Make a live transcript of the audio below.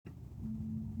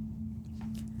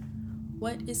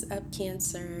What is up,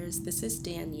 Cancers? This is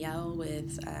Danielle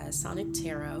with Sonic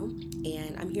Tarot,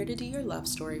 and I'm here to do your love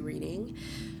story reading.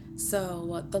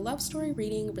 So, the love story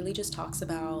reading really just talks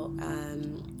about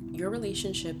your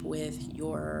relationship with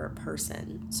your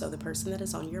person, so the person that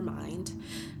is on your mind.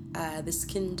 This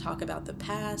can talk about the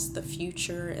past, the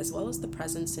future, as well as the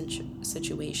present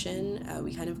situation.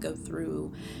 We kind of go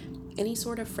through any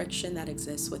sort of friction that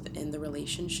exists within the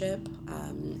relationship,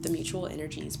 the mutual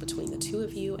energies between the two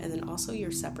of you, and then also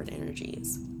your separate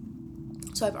energies.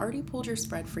 So I've already pulled your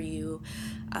spread for you.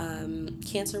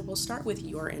 Cancer, we'll start with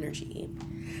your energy.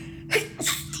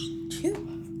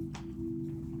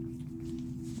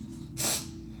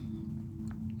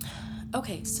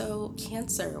 Okay, so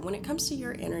Cancer, when it comes to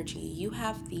your energy, you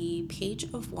have the Page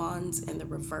of Wands in the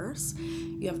reverse,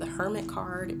 you have the Hermit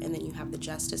card, and then you have the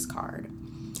Justice card.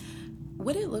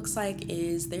 What it looks like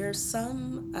is there's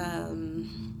some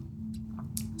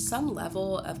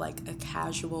level of like a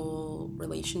casual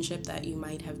relationship that you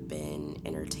might have been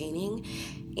entertaining,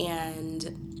 and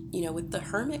with the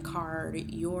Hermit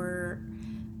card, you're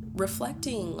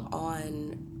reflecting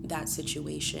on that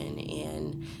situation,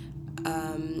 and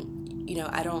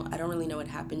I don't really know what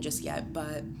happened just yet,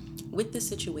 but with the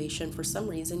situation, for some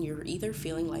reason, you're either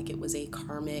feeling like it was a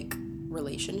karmic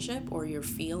relationship, or you're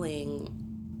feeling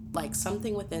like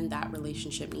something within that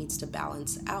relationship needs to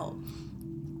balance out.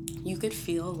 You could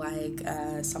feel like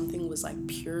something was like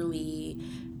purely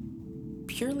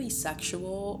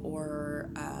sexual, or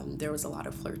there was a lot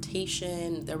of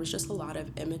flirtation. There was just a lot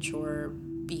of immature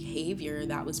behavior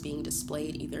that was being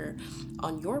displayed either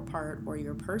on your part or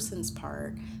your person's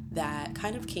part that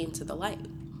kind of came to the light.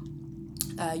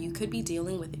 You could be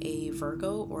dealing with a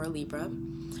Virgo or a Libra.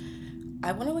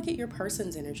 I want to look at your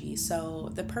person's energy. So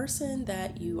the person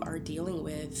that you are dealing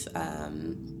with,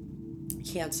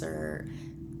 Cancer,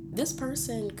 this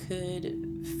person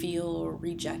could feel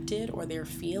rejected, or they're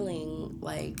feeling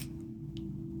like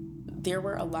there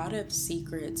were a lot of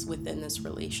secrets within this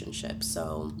relationship.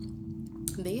 So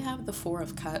they have the Four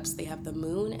of Cups, they have the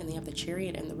Moon, and they have the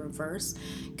Chariot in the reverse.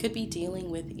 Could be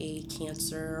dealing with a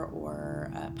Cancer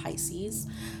or a Pisces.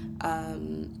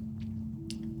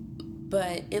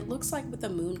 But it looks like with the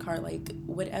Moon card, like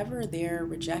whatever they're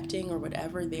rejecting or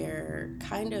whatever they're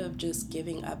kind of just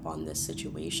giving up on this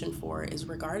situation for is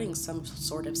regarding some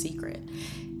sort of secret.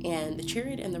 And the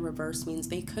Chariot in the reverse means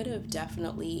they could have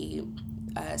definitely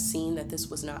seen that this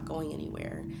was not going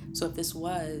anywhere. So if this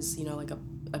was, like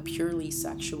a purely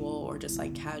sexual or just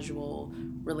like casual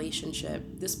relationship,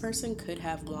 this person could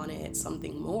have wanted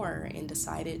something more and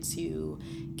decided to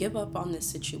give up on this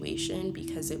situation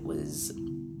because it was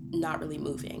not really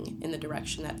moving in the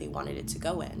direction that they wanted it to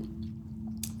go in.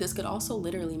 This could also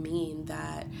literally mean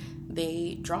that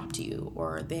they dropped you,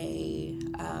 or they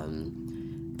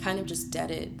kind of just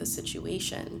deaded the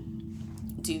situation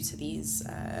due to these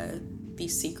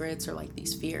secrets or like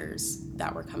these fears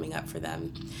that were coming up for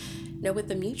them. Now, with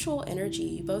the mutual energy,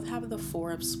 you both have the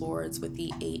Four of Swords with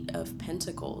the Eight of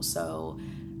Pentacles. So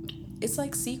it's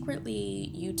like secretly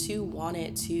you two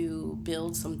wanted to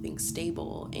build something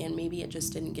stable, and maybe it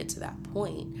just didn't get to that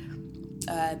point.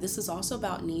 This is also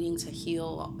about needing to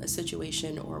heal a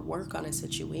situation or work on a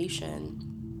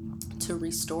situation to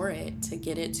restore it, to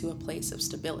get it to a place of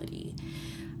stability.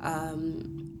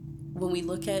 When we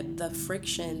look at the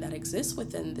friction that exists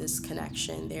within this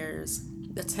connection, there's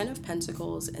the Ten of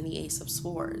Pentacles and the Ace of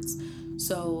Swords.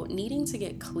 So needing to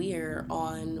get clear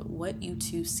on what you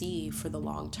two see for the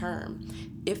long term.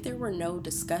 If there were no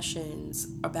discussions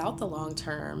about the long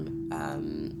term,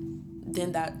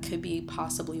 then that could be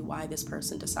possibly why this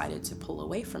person decided to pull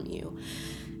away from you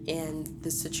in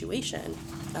this situation.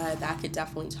 That could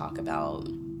definitely talk about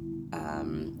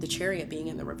the Chariot being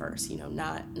in the reverse,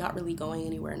 not really going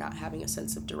anywhere, not having a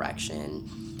sense of direction,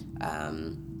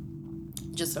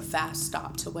 just a fast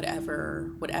stop to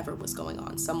whatever was going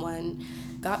on. Someone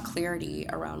got clarity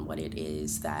around what it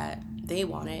is that they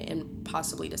wanted and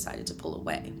possibly decided to pull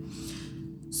away.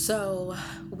 So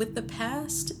with the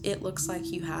past, it looks like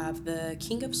you have the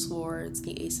King of Swords,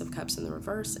 the Ace of Cups in the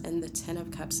reverse, and the Ten of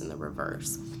Cups in the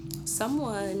reverse.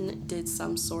 Someone did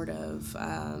some sort of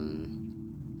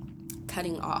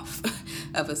cutting off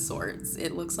of a sorts.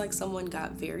 It looks like someone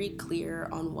got very clear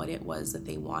on what it was that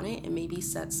they wanted and maybe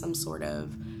set some sort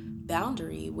of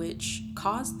boundary, which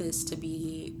caused this to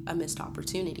be a missed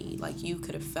opportunity. Like you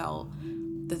could have felt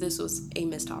that this was a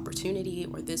missed opportunity,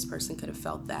 or this person could have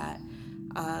felt that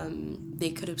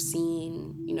they could have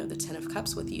seen, the Ten of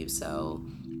Cups with you. So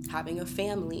having a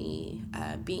family,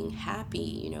 being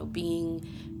happy,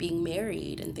 being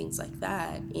married and things like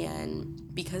that.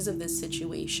 And because of this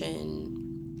situation,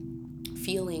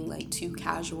 feeling like too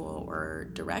casual or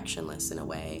directionless in a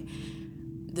way,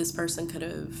 this person could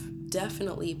have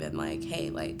definitely been like, hey,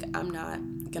 like, I'm not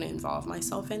going to involve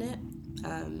myself in it.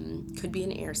 Could be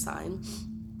an air sign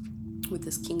with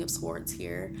this King of Swords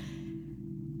here.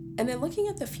 And then looking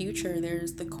at the future,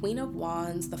 there's the Queen of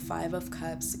Wands, the Five of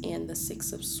Cups, and the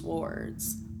Six of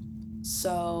Swords.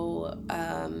 So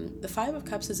the Five of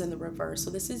Cups is in the reverse. So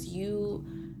this is you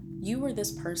or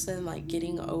this person like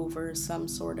getting over some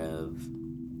sort of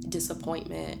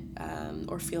disappointment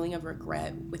or feeling of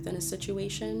regret within a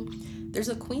situation. There's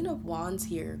a Queen of Wands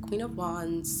here. Queen of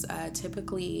Wands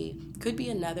typically could be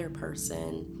another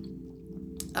person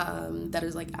that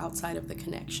is like outside of the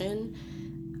connection.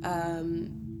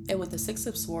 And with the Six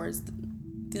of Swords,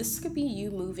 this could be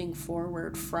you moving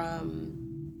forward from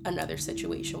another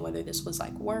situation, whether this was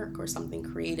like work or something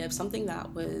creative, something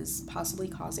that was possibly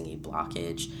causing a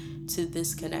blockage to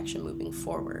this connection moving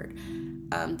forward.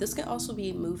 This could also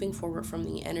be moving forward from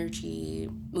the energy,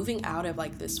 moving out of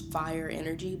like this fire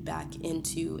energy back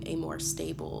into a more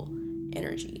stable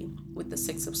energy. With the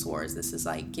Six of Swords, this is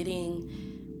like getting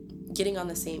on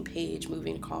the same page,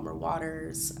 moving to calmer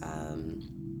waters.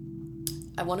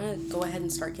 I want to go ahead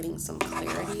and start getting some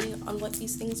clarity on what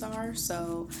these things are.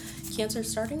 So Cancer,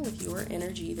 starting with your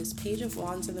energy, this Page of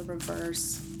Wands in the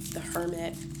reverse, the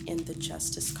Hermit, and the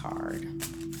Justice card.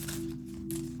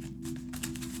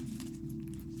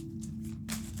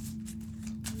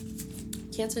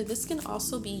 Cancer, this can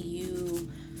also be you,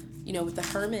 with the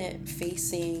Hermit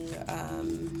facing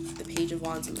the Page of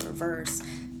Wands in the reverse.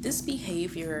 This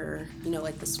behavior,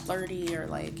 like this flirty or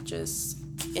like just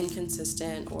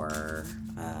inconsistent or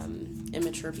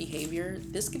immature behavior,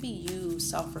 this could be you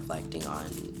self-reflecting on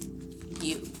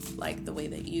you, like the way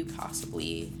that you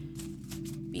possibly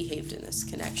behaved in this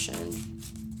connection.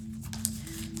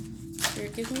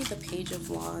 Spirit, give me the Page of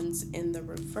Wands in the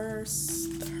reverse,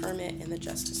 the Hermit, and the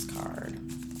Justice card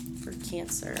for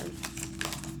Cancer.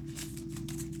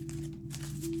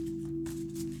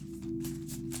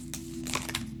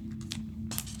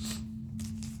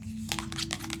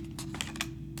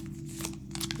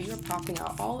 You are popping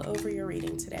out all over your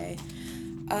reading today.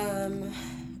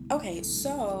 Okay,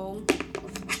 so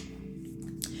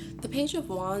the Page of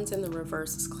Wands in the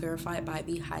reverse is clarified by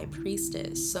the High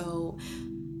Priestess. So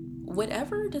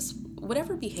whatever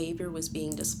behavior was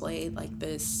being displayed, like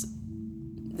this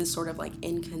sort of like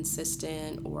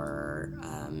inconsistent or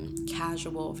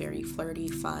casual, very flirty,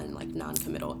 fun, like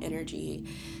non-committal energy,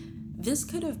 this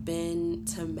could have been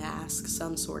to mask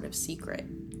some sort of secret.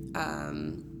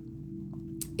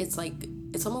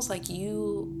 It's almost like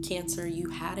you, Cancer, you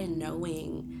had a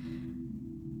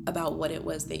knowing about what it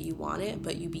was that you wanted,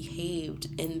 but you behaved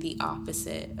in the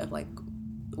opposite of like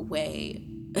way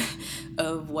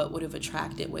of what would have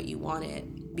attracted what you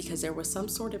wanted, because there was some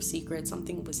sort of secret,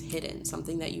 something was hidden,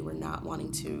 something that you were not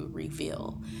wanting to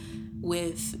reveal.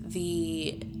 With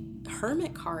the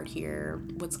Hermit card here,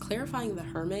 what's clarifying the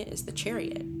Hermit is the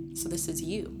Chariot. So this is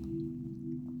you.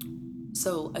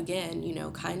 So again,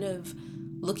 kind of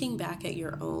looking back at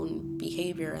your own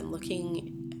behavior and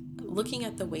looking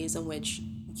at the ways in which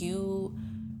you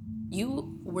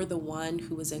were the one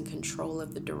who was in control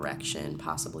of the direction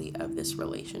possibly of this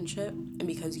relationship. And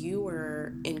because you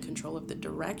were in control of the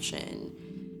direction,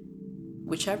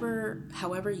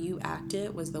 however you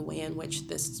acted was the way in which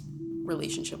this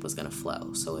relationship was going to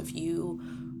flow. So if you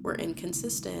were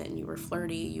inconsistent and you were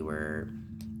flirty, you were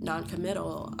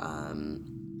non-committal,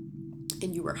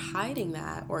 and you were hiding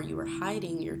that, or you were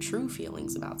hiding your true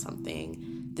feelings about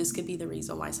something, this could be the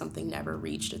reason why something never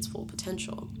reached its full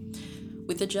potential.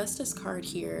 With the Justice card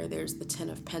here, there's the Ten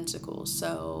of Pentacles.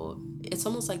 So it's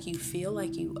almost like you feel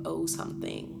like you owe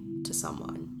something to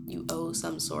someone. You owe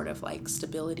some sort of like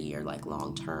stability or like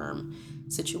long-term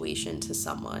situation to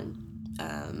someone.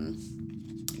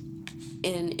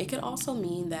 And it could also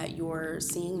mean that you're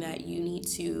seeing that you need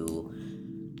to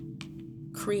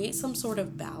create some sort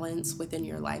of balance within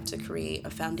your life to create a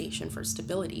foundation for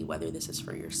stability, whether this is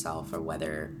for yourself or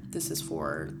whether this is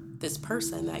for this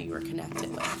person that you are connected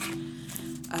with.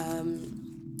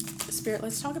 Spirit,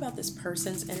 let's talk about this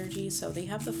person's energy. So they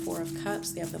have the Four of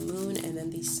Cups, they have the Moon, and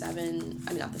then the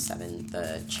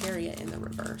Chariot in the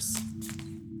reverse.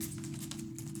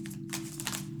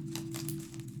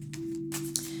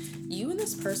 You and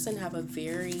this person have a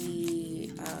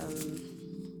very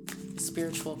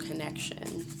spiritual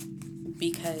connection,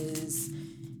 because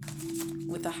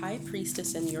with the High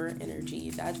Priestess in your energy,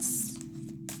 that's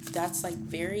like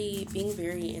being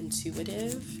very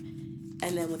intuitive.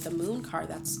 And then with the Moon card,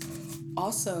 that's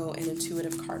also an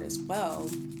intuitive card as well.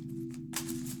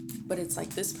 But it's like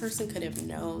this person could have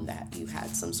known that you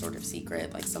had some sort of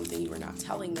secret, like something you were not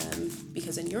telling them,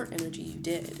 because in your energy you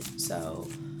did. So,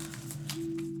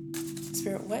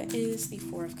 Spirit, what is the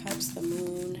Four of Cups, the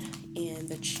Moon, and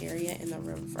the Chariot in the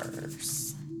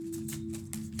reverse?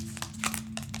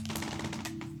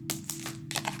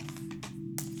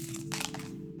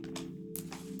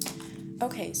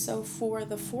 Okay, so for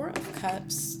the Four of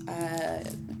Cups,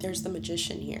 there's the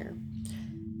Magician here.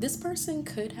 This person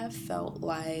could have felt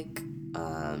like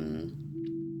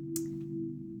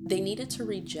they needed to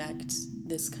reject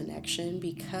this connection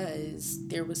because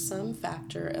there was some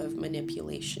factor of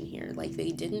manipulation here. Like they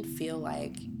didn't feel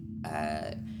like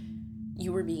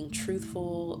you were being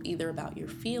truthful either about your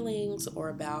feelings or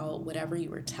about whatever you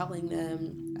were telling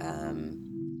them.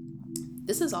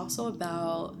 This is also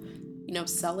about,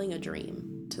 selling a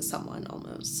dream to someone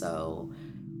almost. So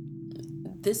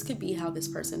this could be how this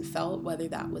person felt, whether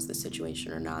that was the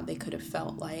situation or not. They could have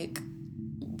felt like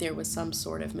there was some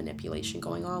sort of manipulation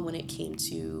going on when it came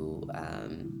to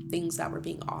things that were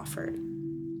being offered.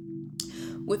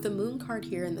 With the Moon card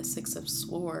here and the Six of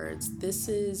Swords, this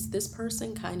is this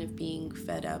person kind of being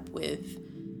fed up with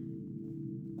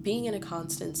being in a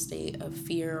constant state of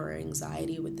fear or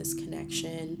anxiety with this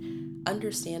connection,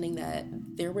 understanding that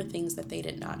there were things that they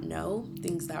did not know,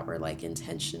 things that were like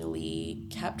intentionally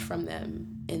kept from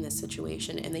them in this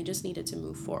situation, and they just needed to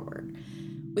move forward.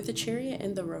 With the Chariot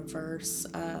in the reverse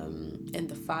and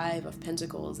the Five of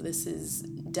Pentacles, this is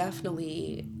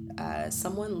definitely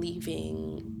someone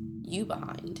leaving you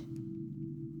behind.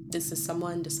 This is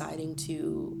someone deciding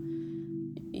to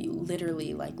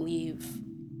literally like leave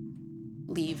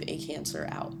a Cancer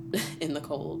out in the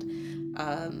cold.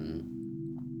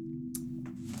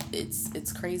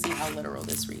 It's crazy how literal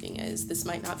this reading is. This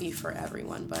might not be for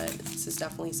everyone, but this is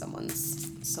definitely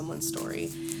someone's story.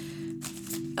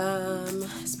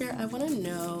 Spirit, I want to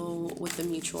know what the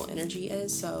mutual energy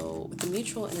is. So with the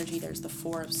mutual energy, there's the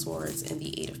Four of Swords and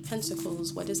the Eight of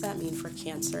Pentacles. What does that mean for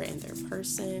Cancer and their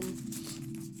person?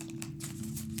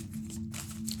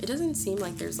 It doesn't seem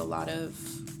like there's a lot of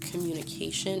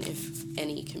communication, if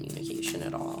any communication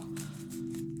at all.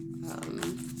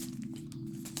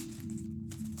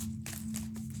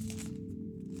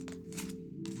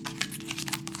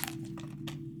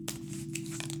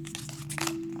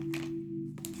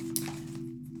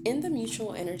 In the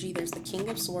mutual energy, there's the King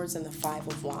of Swords and the Five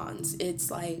of Wands.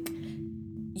 It's like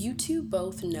you two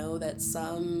both know that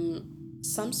some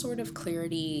sort of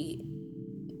clarity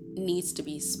needs to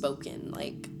be spoken.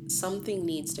 Like something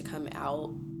needs to come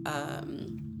out.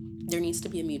 There needs to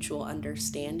be a mutual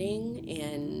understanding,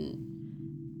 and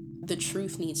the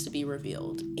truth needs to be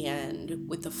revealed. And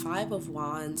with the Five of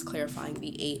Wands clarifying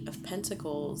the Eight of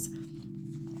Pentacles,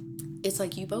 it's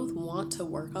like you both want to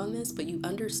work on this, but you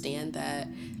understand that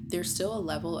there's still a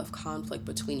level of conflict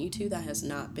between you two that has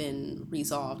not been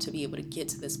resolved to be able to get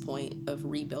to this point of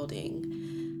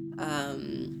rebuilding.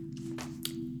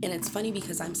 And it's funny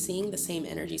because I'm seeing the same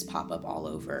energies pop up all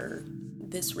over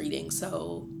this reading.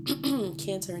 So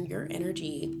Cancer, in your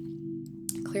energy,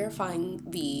 clarifying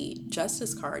the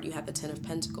Justice card, you have the Ten of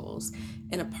Pentacles,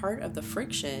 and a part of the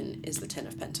friction is the Ten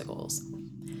of Pentacles.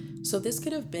 So this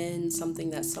could have been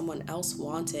something that someone else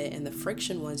wanted, and the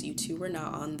friction was you two were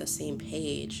not on the same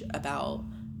page about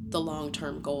the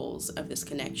long-term goals of this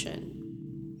connection.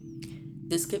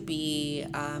 This could be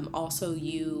also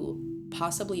you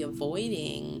possibly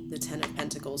avoiding the Ten of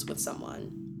Pentacles with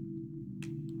someone.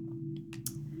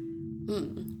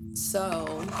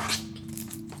 So,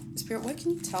 Spirit, what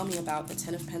can you tell me about the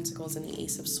Ten of Pentacles and the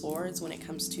Ace of Swords when it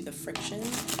comes to the friction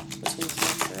between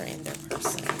Cancer and their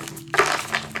person?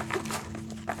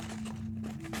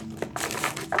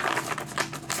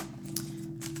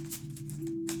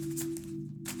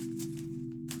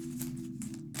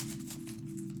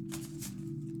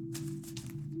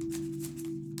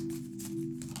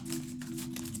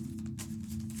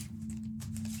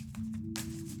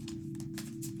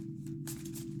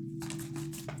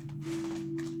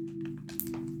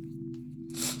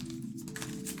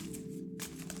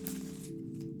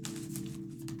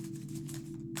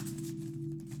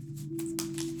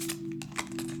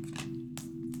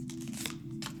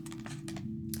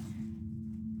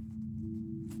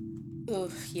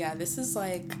 Oof, yeah, this is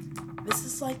like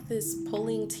this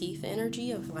pulling teeth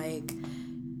energy of like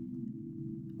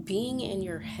being in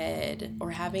your head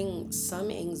or having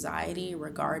some anxiety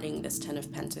regarding this Ten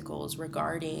of Pentacles,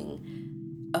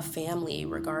 regarding a family,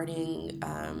 regarding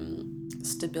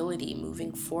stability,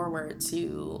 moving forward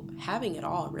to having it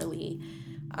all, really.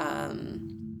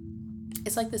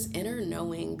 It's like this inner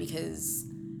knowing because,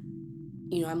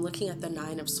 I'm looking at the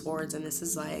Nine of Swords, and this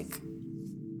is like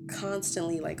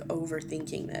constantly like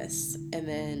overthinking this. And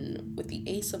then with the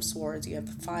Ace of Swords, you have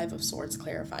the Five of Swords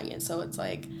clarifying it. So it's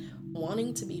like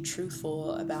wanting to be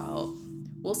truthful about,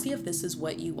 we'll see if this is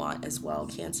what you want as well,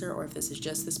 Cancer, or if this is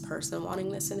just this person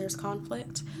wanting this and there's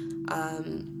conflict.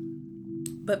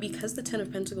 But because the Ten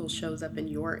of Pentacles shows up in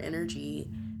your energy,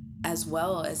 as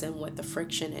well as in what the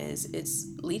friction is, it's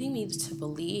leading me to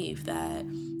believe that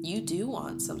you do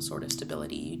want some sort of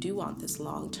stability. You do want this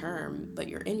long term, but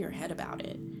you're in your head about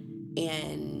it.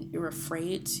 And you're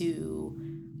afraid to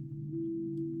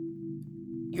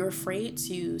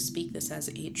speak this as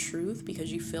a truth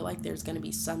because you feel like there's going to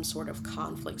be some sort of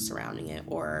conflict surrounding it.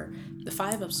 Or the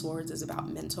Five of Swords is about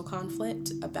mental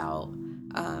conflict, about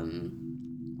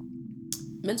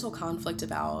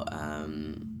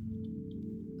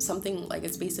something like,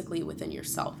 it's basically within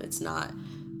yourself. It's not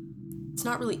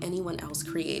really anyone else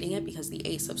creating it, because the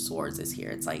Ace of Swords is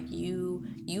here. It's like you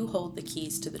hold the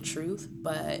keys to the truth,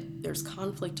 but there's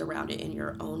conflict around it in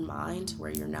your own mind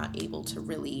where you're not able to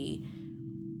really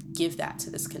give that to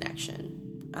this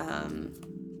connection.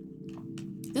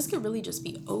 This could really just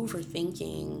be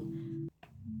overthinking.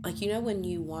 Like, when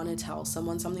you want to tell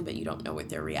someone something, but you don't know what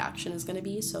their reaction is going to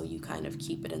be, so you kind of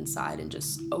keep it inside and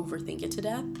just overthink it to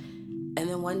death. And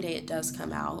then one day it does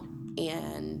come out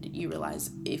and you realize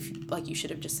you should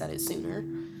have just said it sooner.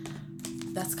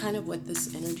 That's kind of what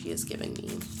this energy is giving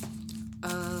me.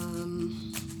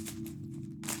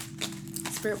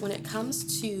 Spirit, when it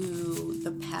comes to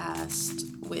the past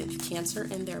with Cancer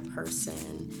and their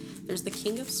person, there's the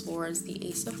King of Swords, the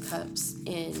Ace of Cups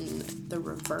in the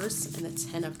reverse, and the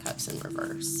Ten of Cups in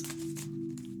reverse.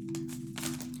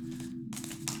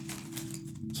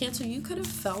 Cancer, you could have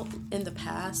felt in the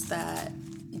past that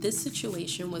this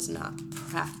situation was not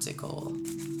practical.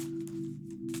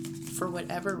 For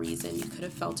whatever reason, you could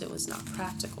have felt it was not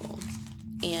practical.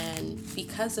 And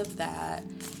because of that,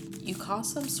 you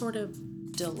caused some sort of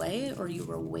delay, or you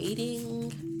were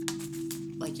waiting.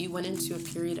 Like, you went into a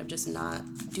period of just not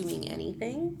doing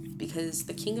anything, because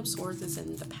the King of Swords is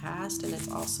in the past, and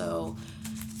it's also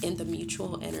in the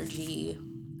mutual energy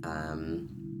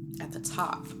at the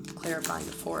top, clarifying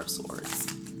the Four of Swords.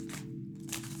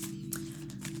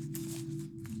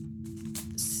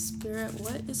 Spirit,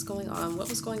 what is going on? What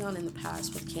was going on in the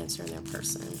past with Cancer and their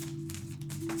person?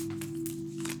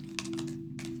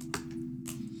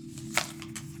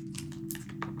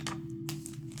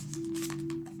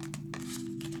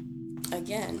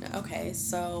 Again, okay,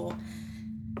 so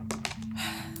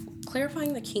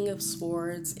clarifying the King of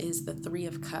Swords is the Three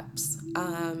of Cups.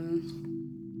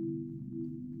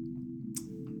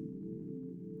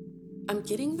 I'm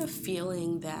getting the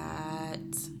feeling that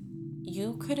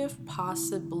you could have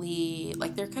possibly,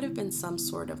 like, there could have been some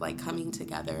sort of like coming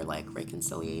together, like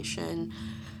reconciliation.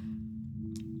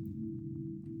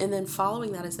 And then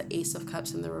following that is the Ace of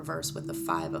Cups in the reverse with the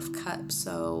Five of Cups.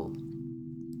 So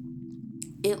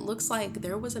it looks like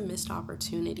there was a missed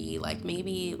opportunity, like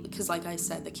maybe, because like I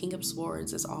said, the King of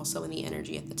Swords is also in the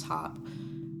energy at the top,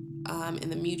 in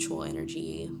the mutual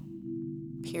energy,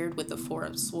 paired with the Four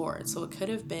of Swords. So it could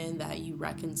have been that you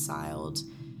reconciled,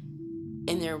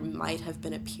 and there might have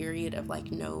been a period of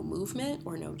like no movement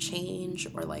or no change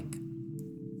or like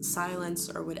silence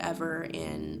or whatever,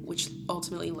 and which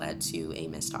ultimately led to a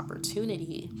missed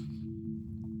opportunity,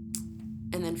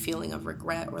 and then feeling of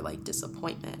regret or like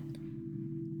disappointment.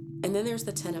 And then there's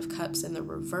the Ten of Cups in the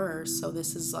reverse. So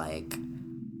this is like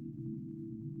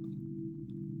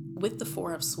with the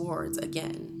Four of Swords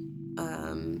again.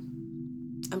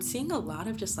 I'm seeing a lot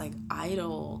of just like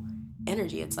idle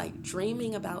energy. It's like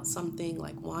dreaming about something,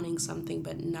 like wanting something,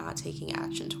 but not taking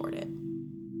action toward it.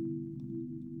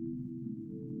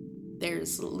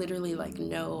 There's literally like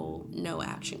no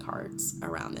action cards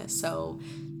around this. So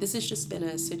this has just been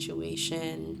a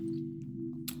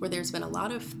situation where there's been a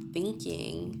lot of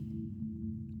thinking,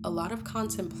 a lot of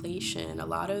contemplation, a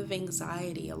lot of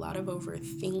anxiety, a lot of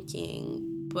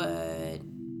overthinking, but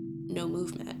no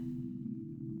movement.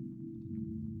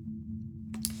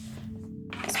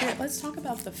 Spirit, let's talk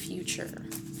about the future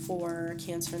for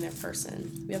Cancer and their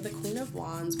person. We have the Queen of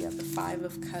Wands, we have the Five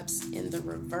of Cups in the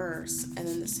reverse, and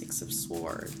then the Six of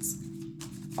Swords.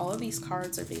 All of these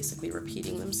cards are basically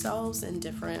repeating themselves in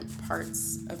different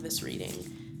parts of this reading,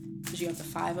 because you have the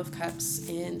Five of Cups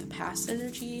in the past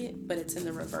energy, but it's in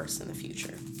the reverse in the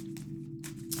future.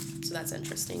 So that's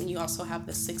interesting. You also have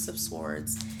the Six of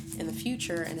Swords in the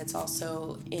future, and it's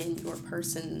also in your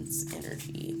person's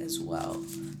energy as well.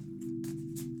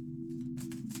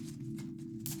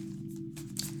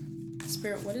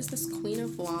 Spirit, what is this Queen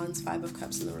of Wands, Five of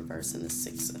Cups in the reverse, and the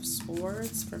Six of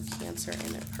Swords for Cancer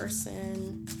and their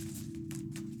person?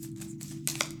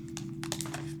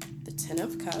 Ten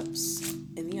of Cups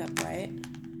in the upright,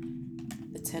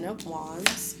 the Ten of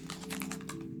Wands,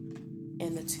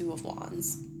 and the Two of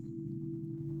Wands.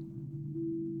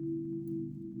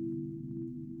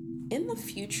 In the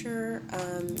future,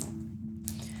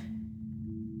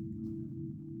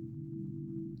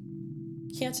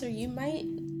 Cancer, you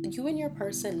and your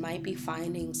person might be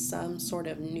finding some sort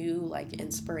of new like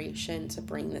inspiration to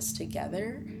bring this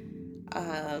together.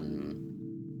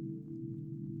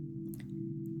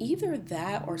 Either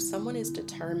that or someone is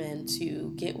determined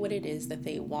to get what it is that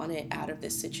they wanted out of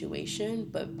this situation,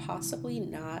 but possibly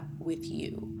not with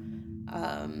you.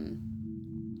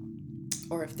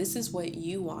 Or if this is what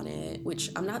you wanted,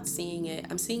 which I'm not seeing it,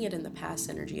 I'm seeing it in the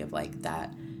past energy of like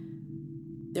that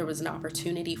there was an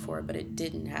opportunity for it, but it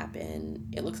didn't happen.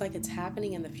 It looks like it's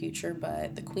happening in the future,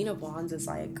 but the Queen of Wands is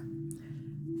like,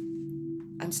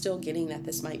 I'm still getting that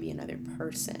this might be another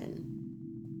person.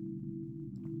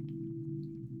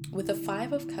 With the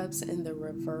Five of Cups in the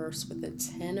reverse, with the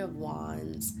Ten of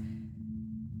Wands,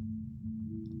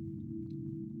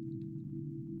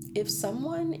 if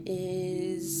someone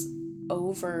is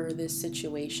over this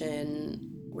situation,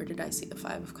 where did I see the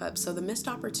Five of Cups? So the missed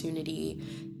opportunity,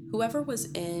 whoever was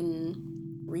in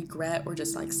regret or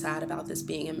just like sad about this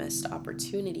being a missed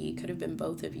opportunity, could have been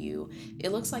both of you.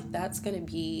 It looks like that's going to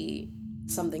be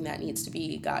something that needs to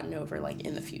be gotten over like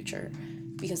in the future,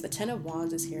 because the Ten of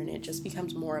Wands is here and it just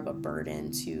becomes more of a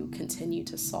burden to continue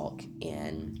to sulk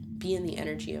and be in the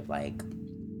energy of like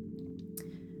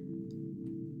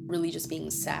really just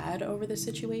being sad over the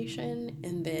situation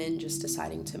and then just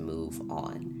deciding to move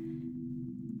on.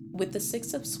 With the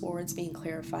Six of Swords being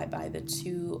clarified by the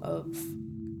Two of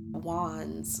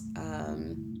Wands,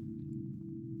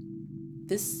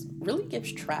 this really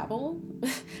gives travel.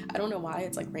 I don't know why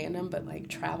it's like random, but like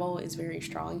travel is very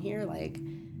strong here. Like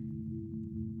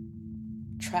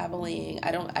traveling,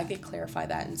 I could clarify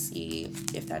that and see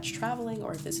if that's traveling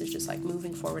or if this is just like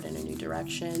moving forward in a new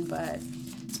direction. But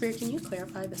Spirit, can you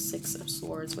clarify the Six of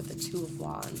Swords with the Two of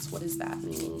Wands? What does that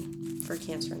mean for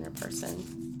Cancer and their person?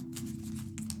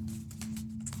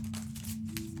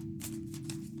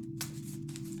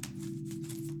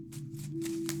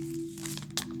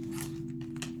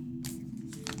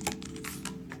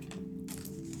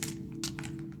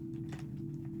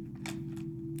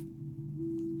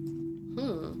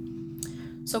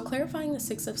 So clarifying the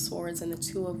Six of Swords and the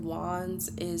Two of Wands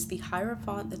is the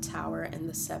Hierophant, the Tower, and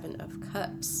the Seven of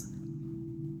Cups.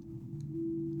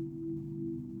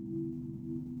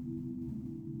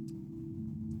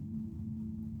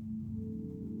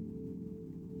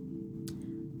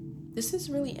 This is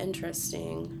really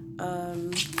interesting.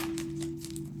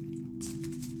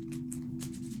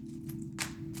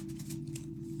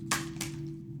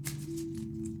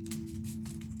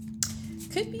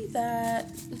 Could be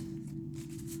that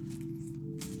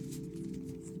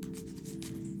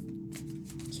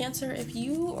Cancer, if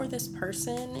you or this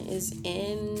person is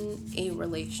in a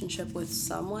relationship with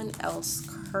someone else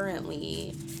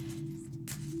currently,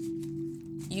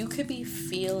 you could be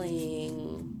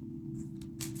feeling,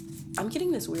 I'm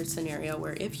getting this weird scenario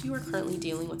where if you are currently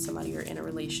dealing with somebody or in a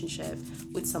relationship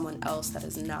with someone else that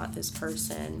is not this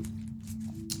person,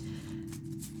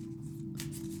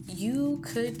 you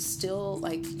could still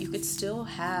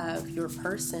have your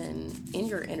person in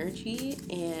your energy,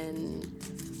 and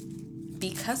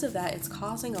because of that, it's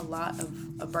causing a lot of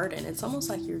a burden. It's almost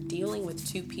like you're dealing with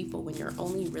two people when you're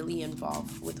only really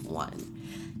involved with one.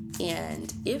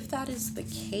 And if that is the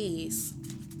case,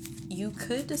 you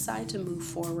could decide to move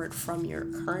forward from your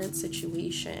current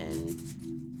situation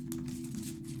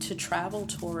to travel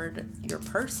toward your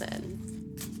person.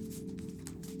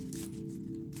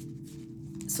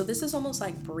 So this is almost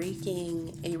like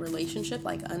breaking a relationship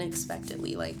like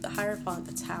unexpectedly. Like the Hierophant,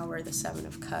 the Tower, the Seven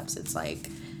of Cups, it's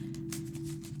like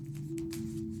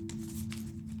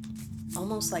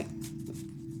almost like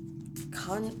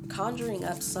conjuring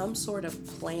up some sort of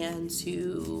plan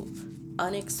to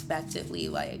unexpectedly,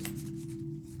 like,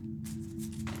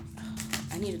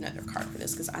 I need another card for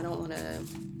this because I don't want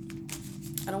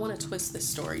to twist this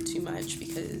story too much,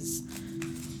 because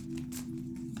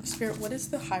Spirit, what is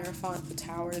the Hierophant, the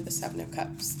Tower, the Seven of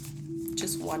Cups?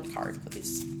 Just one card,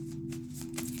 please.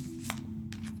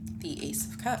 The Ace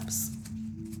of Cups.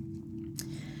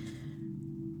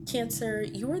 Cancer,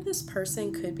 you or this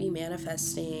person could be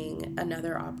manifesting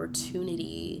another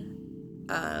opportunity,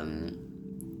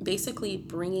 basically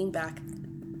bringing back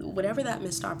whatever that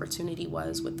missed opportunity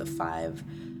was with the Five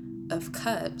of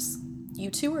Cups. You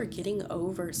two are getting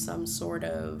over some sort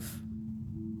of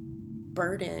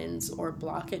burdens or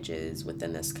blockages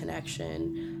within this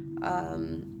connection.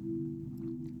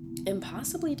 and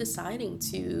possibly deciding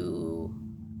to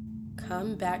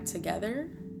come back together,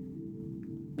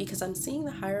 because I'm seeing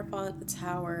the Hierophant, the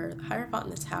Tower. The Hierophant in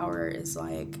the Tower is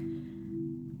like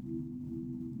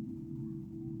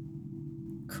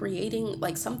creating,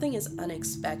 like, something is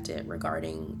unexpected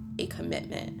regarding a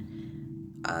commitment.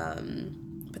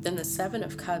 But then the Seven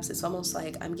of Cups, it's almost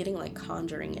like I'm getting like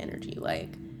conjuring energy,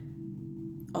 like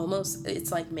almost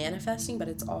it's like manifesting, but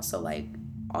it's also like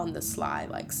on the sly,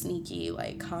 like sneaky,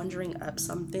 like conjuring up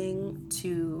something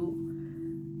to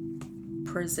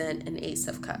present an Ace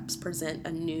of Cups, present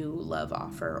a new love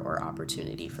offer or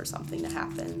opportunity for something to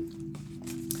happen.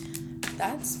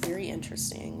 That's very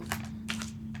interesting.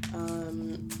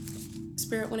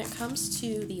 Spirit, when it comes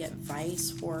to the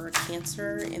advice for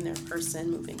Cancer and their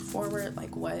person moving forward,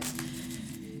 like what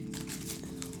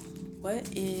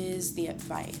is the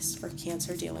advice for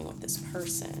Cancer dealing with this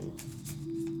person?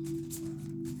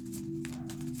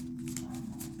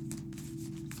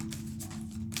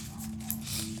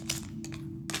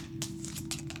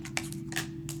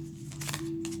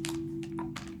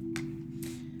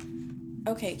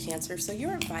 Okay, Cancer, so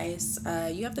your advice,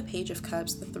 you have the Page of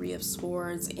Cups, the Three of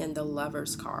Swords, and the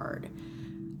Lover's card.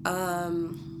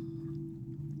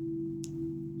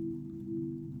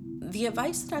 The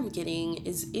advice that I'm getting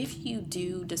is, if you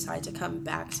do decide to come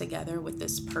back together with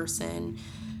this person,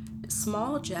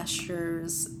 small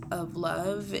gestures of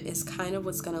love is kind of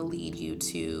what's going to lead you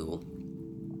to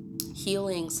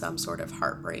healing some sort of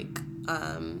heartbreak.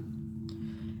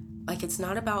 Like, it's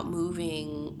not about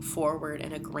moving forward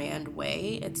in a grand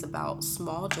way. It's about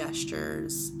small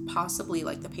gestures, possibly,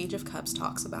 like the Page of Cups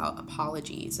talks about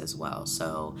apologies as well.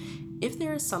 So if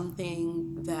there is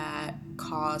something that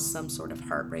caused some sort of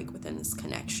heartbreak within this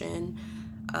connection,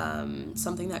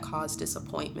 something that caused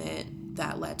disappointment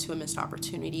that led to a missed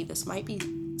opportunity, this might be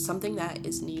something that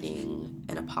is needing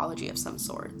an apology of some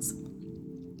sorts.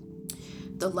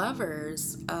 The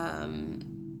Lovers,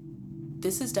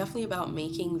 this is definitely about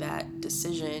making that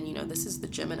decision. You know, this is the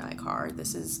Gemini card.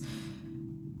 This is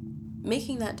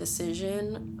making that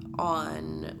decision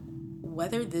on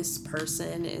whether this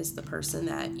person is the person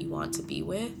that you want to be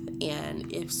with.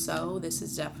 And if so, this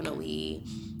is definitely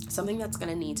something that's going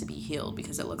to need to be healed,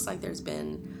 because it looks like there's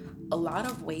been a lot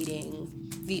of waiting.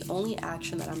 The only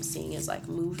action that I'm seeing is like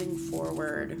moving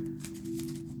forward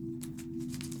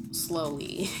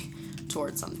slowly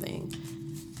towards something.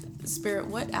 Spirit,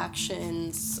 what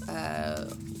actions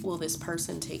will this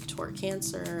person take toward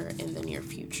Cancer in the near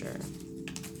future?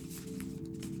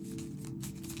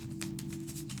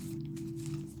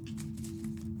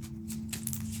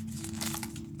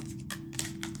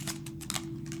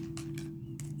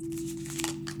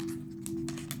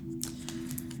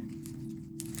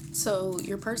 So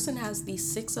your person has the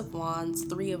Six of Wands,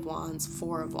 Three of Wands,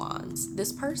 Four of Wands.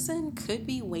 This person could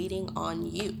be waiting on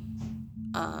you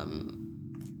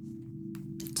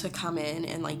to come in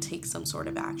and like take some sort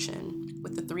of action.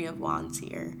 With the Three of Wands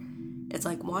here, it's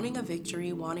like wanting a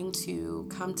victory, wanting to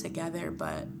come together,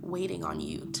 but waiting on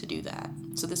you to do that.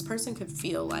 So this person could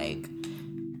feel like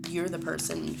you're the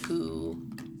person who,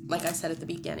 like I said at the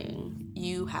beginning,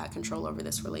 you had control over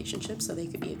this relationship, so they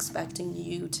could be expecting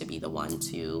you to be the one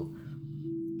to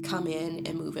come in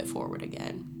and move it forward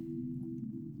again.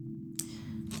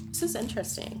 This is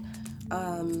interesting.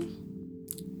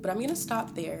 But I'm going to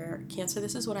stop there. Cancer,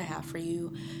 this is what I have for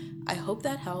you. I hope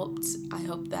that helped. I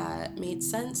hope that made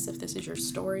sense. If this is your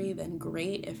story, then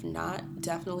great. If not,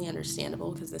 definitely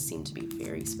understandable, because this seemed to be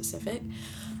very specific.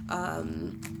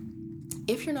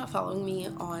 If you're not following me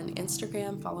on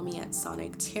Instagram, follow me at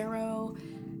Sonic Tarot.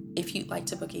 If you'd like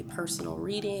to book a personal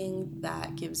reading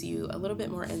that gives you a little bit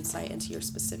more insight into your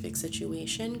specific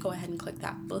situation, go ahead and click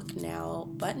that Book Now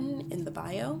button in the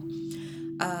bio.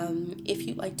 If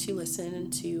you'd like to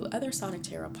listen to other Sonic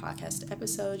Tarot podcast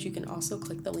episodes, you can also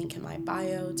click the link in my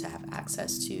bio to have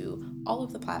access to all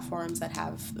of the platforms that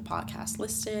have the podcast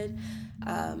listed.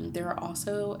 There are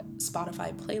also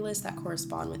Spotify playlists that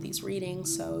correspond with these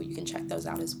readings, so you can check those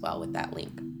out as well with that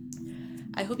link.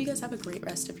 I hope you guys have a great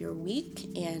rest of your week,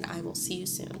 and I will see you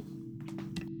soon.